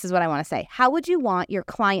 okay, this is what I want to say. How would you want your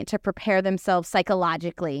client to prepare themselves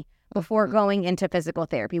psychologically before going into physical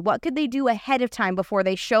therapy? What could they do ahead of time before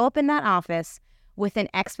they show up in that office with an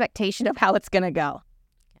expectation of how it's going to go?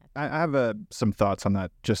 I have some thoughts on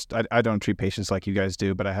that. Just I don't treat patients like you guys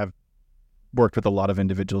do, but I have worked with a lot of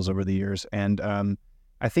individuals over the years, and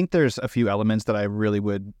I think there's a few elements that I really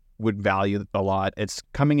would value a lot. It's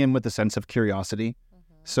coming in with a sense of curiosity.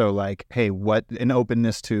 So like, hey, an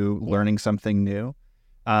openness to learning something new.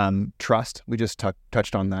 Trust. We just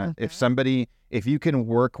touched on that. If you can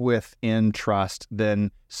work within trust, then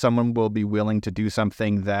someone will be willing to do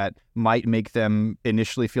something that might make them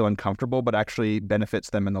initially feel uncomfortable, but actually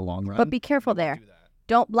benefits them in the long run. But be careful there.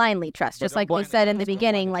 Don't blindly trust. Just like we said in the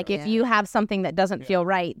beginning, like if you have something that doesn't feel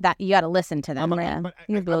right, that you got to listen to them. But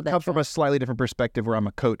I come from a slightly different perspective where I'm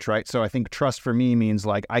a coach, right? So I think trust for me means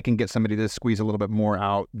like I can get somebody to squeeze a little bit more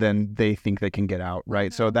out than they think they can get out,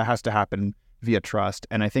 right? So that has to happen via trust.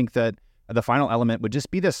 And I think that the final element would just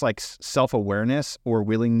be this like self-awareness or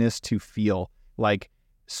willingness to feel. Like,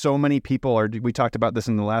 so many people we talked about this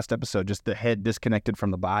in the last episode, just the head disconnected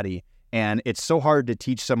from the body. And it's so hard to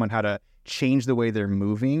teach someone how to change the way they're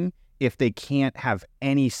moving if they can't have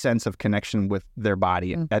any sense of connection with their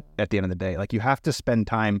body at the end of the day. Like, you have to spend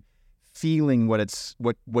time feeling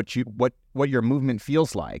what your movement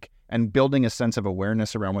feels like, and building a sense of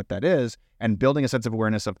awareness around what that is, and building a sense of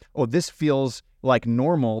awareness of, oh, this feels like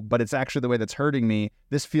normal, but it's actually the way that's hurting me.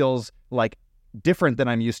 This feels like different than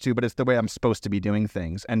I'm used to, but it's the way I'm supposed to be doing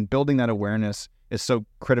things. And building that awareness is so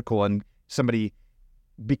critical, and somebody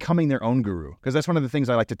becoming their own guru. Because that's one of the things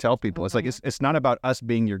I like to tell people. It's like, it's not about us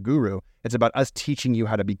being your guru. It's about us teaching you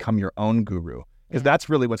how to become your own guru. Because that's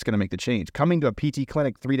really what's going to make the change. Coming to a PT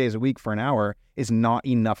clinic 3 days a week for an hour is not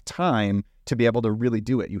enough time to be able to really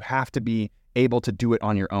do it. You have to be able to do it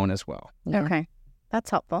on your own as well. Okay. That's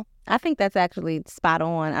helpful. I think that's actually spot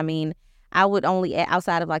on. I mean, I would only add,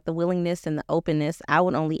 outside of like the willingness and the openness, I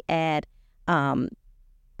would only add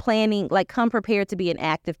planning, like come prepared to be an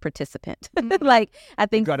active participant. Like, I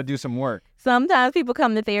think You've got to do some work. Sometimes people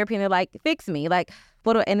come to therapy and they're like, fix me. Like,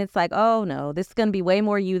 and it's like, oh no, this is going to be way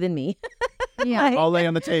more you than me. Yeah. Like, I'll lay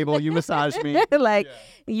on the table, you massage me. Like,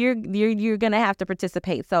 you're going to have to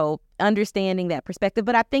participate. So understanding that perspective.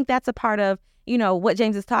 But I think that's a part of, what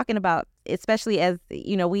James is talking about, especially as,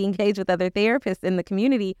 we engage with other therapists in the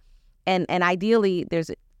community. And ideally there's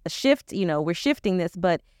a shift, we're shifting this,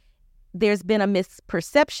 but there's been a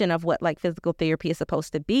misperception of what like physical therapy is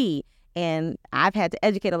supposed to be. And I've had to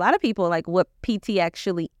educate a lot of people like what PT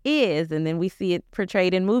actually is. And then we see it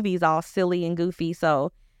portrayed in movies all silly and goofy.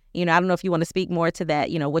 So, I don't know if you want to speak more to that,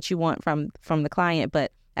 what you want from the client.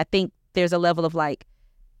 But I think there's a level of like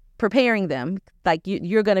preparing them, like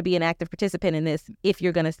you're going to be an active participant in this if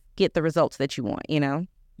you're going to get the results that you want,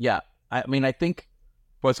 Yeah. I mean, I think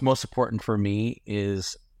what's most important for me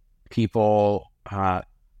is people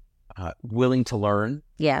willing to learn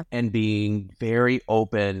and being very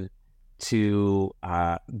open to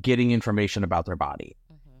getting information about their body.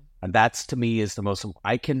 And that's, to me, is the most.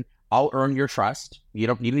 I'll earn your trust.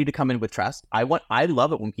 You need to come in with trust. I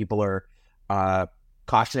love it when people are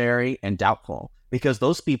cautionary and doubtful, because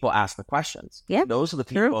those people ask the questions. Yeah, those are the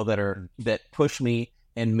people that push me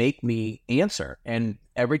and make me answer. And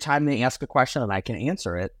every time they ask a question and I can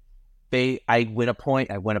answer it, I win a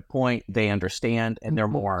point. They understand, and they're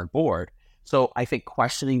more on board. So I think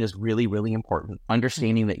questioning is really, really important.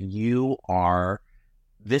 Understanding that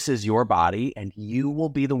this is your body, and you will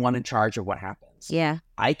be the one in charge of what happens. Yeah.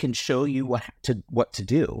 I can show you what to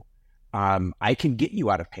do. I can get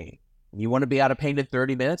you out of pain. You want to be out of pain in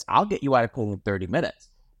 30 minutes? I'll get you out of pain in 30 minutes.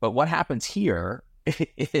 But what happens here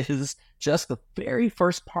is just the very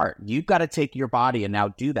first part. You've got to take your body and now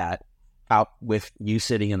do that out with you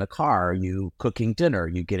sitting in the car, you cooking dinner,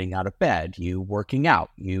 you getting out of bed, you working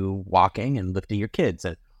out, you walking and lifting your kids,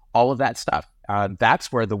 and all of that stuff.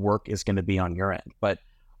 That's where the work is going to be on your end. But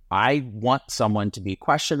I want someone to be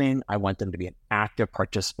questioning. I want them to be an active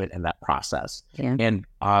participant in that process, and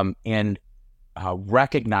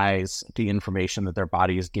recognize the information that their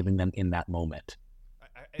body is giving them in that moment.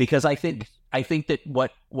 Because I think that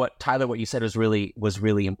what Tyler, what you said was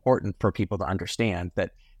really important for people to understand,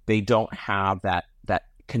 that they don't have that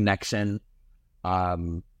connection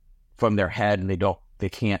from their head, and they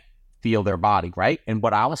can't feel their body, right? And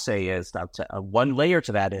what I'll say is that one layer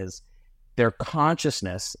to that is their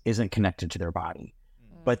consciousness isn't connected to their body,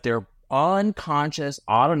 but their unconscious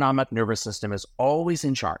autonomic nervous system is always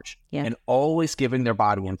in charge and always giving their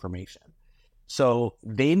body information. So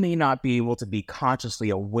they may not be able to be consciously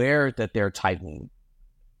aware that they're tightening,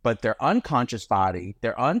 but their unconscious body,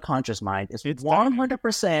 their unconscious mind is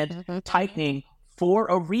 100% tightening for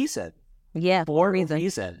a reason. Yeah, for a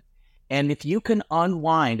reason. And if you can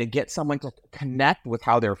unwind and get someone to connect with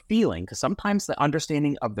how they're feeling, because sometimes the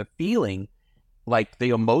understanding of the feeling, like the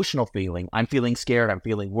emotional feeling, I'm feeling scared, I'm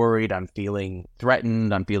feeling worried, I'm feeling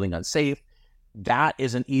threatened, I'm feeling unsafe, that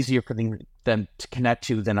is an easier for them to connect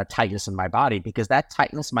to than a tightness in my body, because that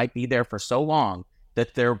tightness might be there for so long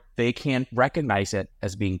that they can't recognize it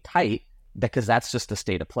as being tight, because that's just a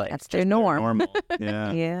state of play. That's their norm. Normal.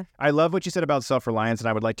 Yeah. Yeah. I love what you said about self-reliance, and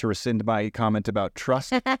I would like to rescind my comment about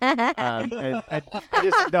trust. No.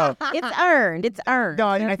 It's earned. It's earned. No,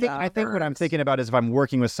 I think what I'm thinking about is, if I'm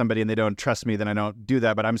working with somebody and they don't trust me, then I don't do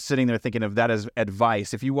that. But I'm sitting there thinking of that as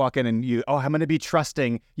advice. If you walk in and I'm going to be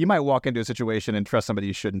trusting, you might walk into a situation and trust somebody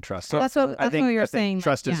you shouldn't trust. So that's what you're saying.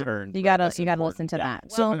 Trust is earned. You gotta listen to that.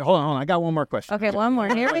 So hold on. I got one more question. Okay, one more.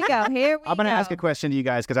 Here we go. I'm going to ask a question to you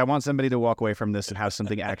guys, because I want somebody to walk away from this and have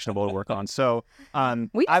something actionable to work on. So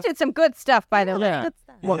we just did some good stuff, by the way. Yeah.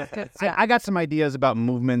 Well, I got some ideas about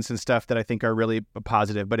movements and stuff that I think are really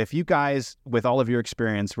positive. But if you guys, with all of your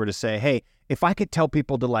experience, were to say, hey, if I could tell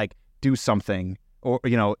people to do something, or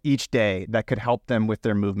each day that could help them with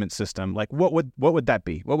their movement system, what would that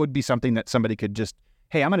be? What would be something that somebody could just,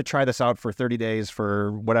 hey, I'm going to try this out for 30 days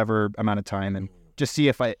for whatever amount of time, and just see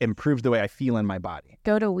if I improve the way I feel in my body.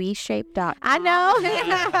 Go to WeShape.com. I know.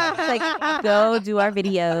 Go do our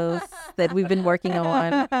videos that we've been working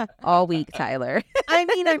on all week, Tyler. I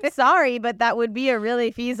mean, I'm sorry, but that would be a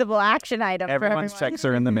really feasible action item. Everyone's checks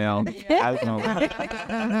are in the mail.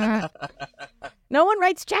 No one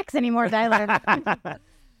writes checks anymore, Tyler.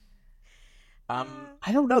 I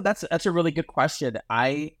don't know. That's a really good question.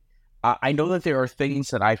 I know that there are things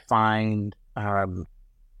that I find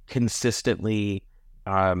consistently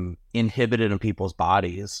inhibited in people's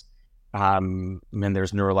bodies. And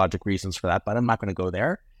there's neurologic reasons for that, but I'm not going to go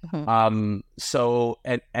there. Mm-hmm. So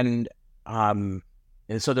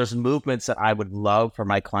there's movements that I would love for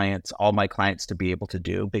all my clients to be able to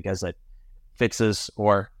do, because it fixes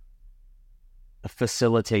or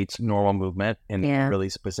facilitates normal movement in really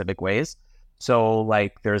specific ways. So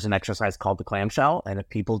there's an exercise called the clamshell, and if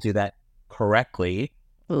people do that correctly,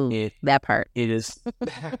 that part. It is.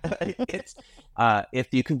 If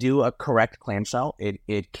you can do a correct clamshell,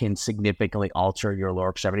 it can significantly alter your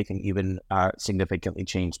lower extremity, can even significantly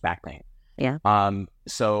change back pain. Yeah.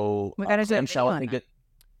 So we gotta clamshell, I think, it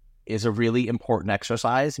is a really important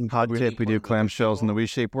exercise. Hot tip: we do clamshells in the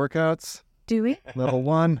WeShape workouts. Do we? Level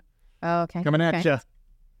 1. Oh, okay. Coming at you.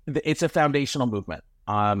 It's a foundational movement.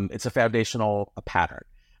 It's a foundational pattern.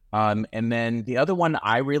 And then the other one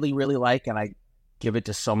I really, really like, and I give it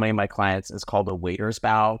to so many of my clients, is called a waiter's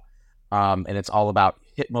bow. And it's all about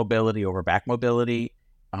hip mobility over back mobility.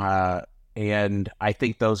 And I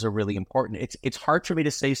think those are really important. It's hard for me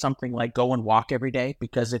to say something like go and walk every day,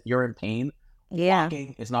 because if you're in pain,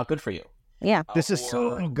 walking is not good for you. Yeah. This is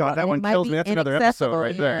so, God, that one might kills be me. That's another episode inaccessible,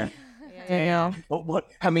 right there. Yeah.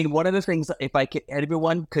 One of the things, if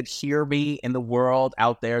everyone could hear me in the world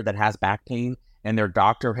out there that has back pain and their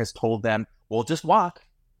doctor has told them, well, just walk.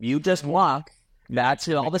 You just walk. That's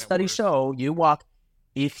all the studies show. You walk.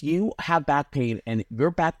 If you have back pain and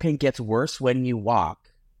your back pain gets worse when you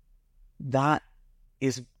walk, that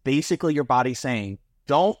is basically your body saying,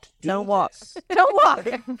 don't walk. Don't walk.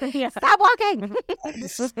 Stop walking.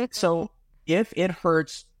 So if it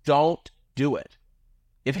hurts, don't do it.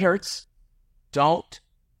 If it hurts, don't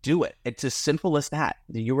do it. It's as simple as that.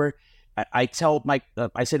 I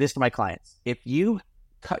say this to my clients. If you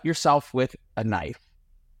cut yourself with a knife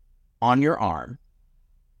on your arm,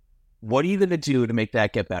 what are you going to do to make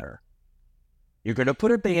that get better? You're going to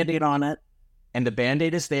put a Band-Aid on it, and the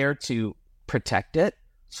Band-Aid is there to protect it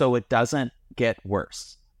so it doesn't get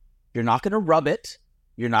worse. You're not going to rub it.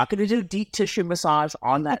 You're not going to do deep tissue massage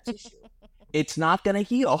on that tissue. It's not going to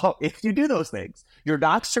heal if you do those things. You're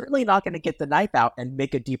certainly not going to get the knife out and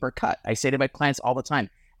make a deeper cut. I say to my clients all the time,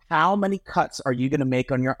 how many cuts are you going to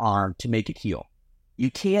make on your arm to make it heal? You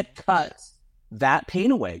can't cut that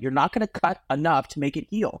pain away. You're not going to cut enough to make it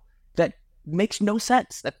heal. That makes no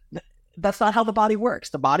sense. That's not how the body works.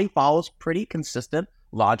 The body follows pretty consistent,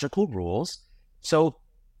 logical rules. So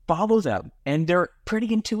follow them. And they're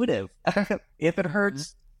pretty intuitive. If it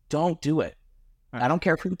hurts, don't do it. I don't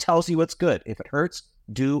care who tells you it's good. If it hurts,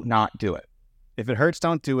 do not do it. If it hurts,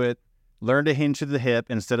 don't do it. Learn to hinge to the hip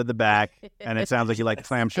instead of the back. And it sounds like you like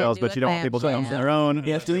clamshells, but you don't want people to on their own.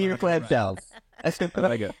 Yes, do your clamshells.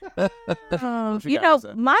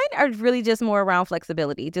 Mine are really just more around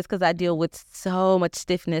flexibility, just because I deal with so much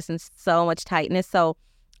stiffness and so much tightness. So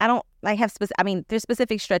I don't have there's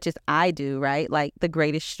specific stretches I do, right? Like the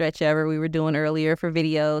greatest stretch ever we were doing earlier for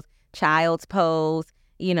videos, child's pose,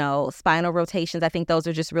 spinal rotations. I think those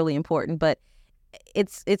are just really important. But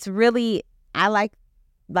it's really, I like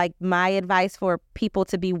my advice for people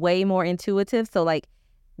to be way more intuitive. So like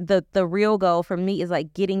the real goal for me is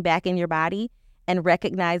like getting back in your body and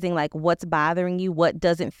recognizing like what's bothering you, what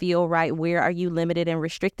doesn't feel right, where are you limited and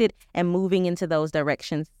restricted, and moving into those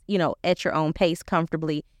directions, at your own pace,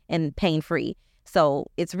 comfortably and pain-free. So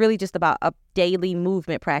it's really just about a daily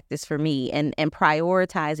movement practice for me and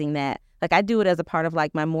prioritizing that. Like I do it as a part of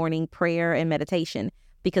like my morning prayer and meditation,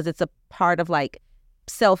 because it's a part of like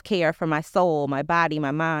self-care for my soul, my body,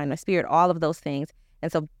 my mind, my spirit, all of those things.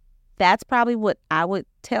 And so that's probably what I would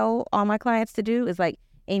tell all my clients to do, is like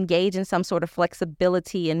engage in some sort of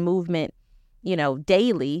flexibility and movement,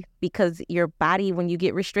 daily, because your body, when you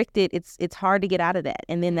get restricted, it's hard to get out of that.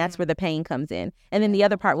 And then that's where the pain comes in. And then the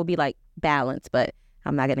other part will be like balance, but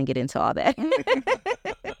I'm not going to get into all that.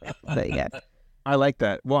 But yeah. I like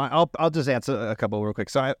that. Well, I'll just answer a couple real quick.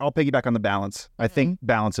 So I'll piggyback on the balance. I think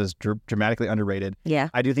balance is dramatically underrated. Yeah.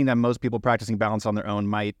 I do think that most people practicing balance on their own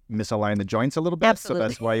might misalign the joints a little bit. Absolutely. So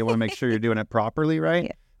that's why you want to make sure you're doing it properly, right?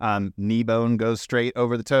 Yeah. Knee bone goes straight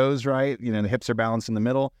over the toes, right? The hips are balanced in the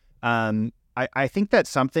middle. I think that's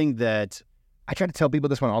something that I try to tell people.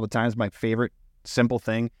 This one all the time is my favorite simple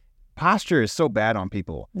thing. Posture is so bad on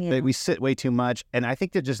people that we sit way too much. And I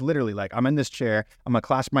think that just literally, like, I'm in this chair, I'm going to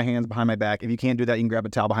clasp my hands behind my back. If you can't do that, you can grab a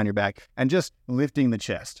towel behind your back and just lifting the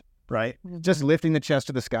chest, right? Mm-hmm. Just lifting the chest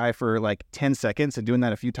to the sky for like 10 seconds and doing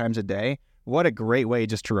that a few times a day. What a great way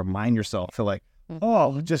just to remind yourself to like,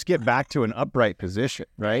 just get back to an upright position,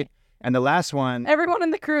 right? And the last one, everyone in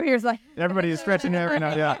the crew here is like, everybody is stretching there right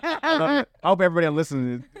now. Yeah, I hope everybody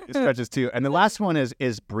listening stretches too. And the last one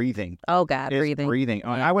is breathing. Oh God, breathing. Yeah.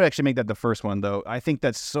 I would actually make that the first one though. I think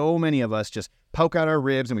that so many of us just poke out our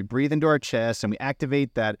ribs and we breathe into our chest and we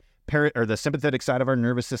activate that the sympathetic side of our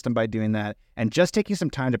nervous system by doing that. And just taking some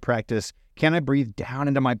time to practice. Can I breathe down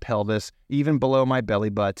into my pelvis, even below my belly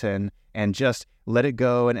button, and just let it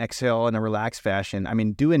go and exhale in a relaxed fashion? I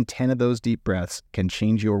mean, doing 10 of those deep breaths can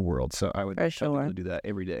change your world. So I would tell people to do that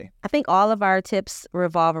every day. I think all of our tips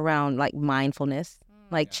revolve around like mindfulness,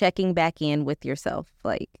 like checking back in with yourself,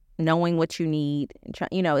 like knowing what you need,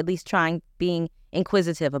 and at least being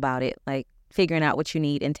inquisitive about it, like figuring out what you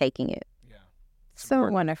need and taking it. Yeah. So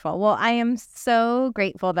wonderful. Well, I am so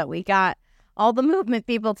grateful that we got all the movement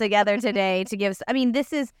people together today to give us,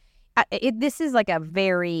 this is like a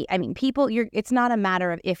very, people, it's not a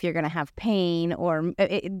matter of if you're going to have pain or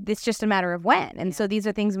it's just a matter of when. And so these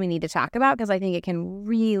are things we need to talk about because I think it can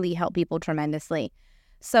really help people tremendously.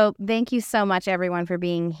 So thank you so much, everyone, for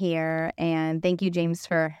being here. And thank you, James,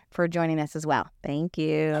 for joining us as well. Thank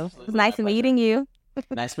you. Absolutely. It was nice meeting you.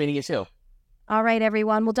 Nice meeting you too. All right,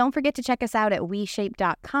 everyone. Well, don't forget to check us out at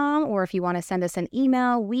WeShape.com, or if you want to send us an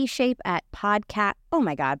email, WeShape@podcast. Oh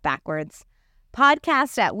my God, backwards.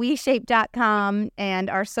 podcast@WeShape.com, and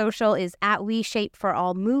our social is @WeShape for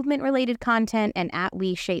all movement-related content and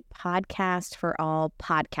 @WeShape Podcast for all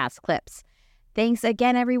podcast clips. Thanks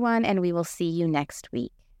again, everyone, and we will see you next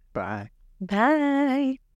week. Bye.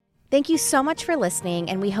 Bye. Thank you so much for listening,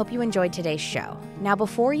 and we hope you enjoyed today's show. Now,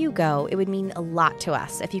 before you go, it would mean a lot to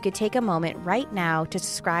us if you could take a moment right now to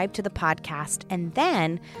subscribe to the podcast and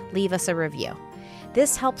then leave us a review.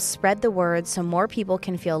 This helps spread the word so more people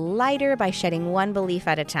can feel lighter by shedding one belief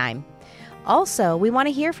at a time. Also, we want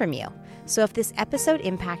to hear from you. So if this episode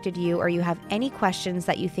impacted you or you have any questions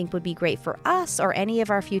that you think would be great for us or any of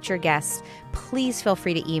our future guests, please feel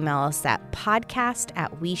free to email us at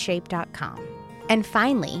podcast@WeShape.com. And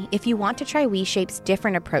finally, if you want to try WeShape's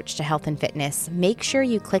different approach to health and fitness, make sure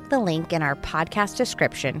you click the link in our podcast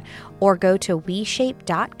description or go to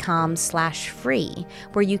WeShape.com/free,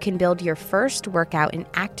 where you can build your first workout and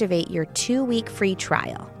activate your 2-week free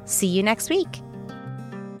trial. See you next week.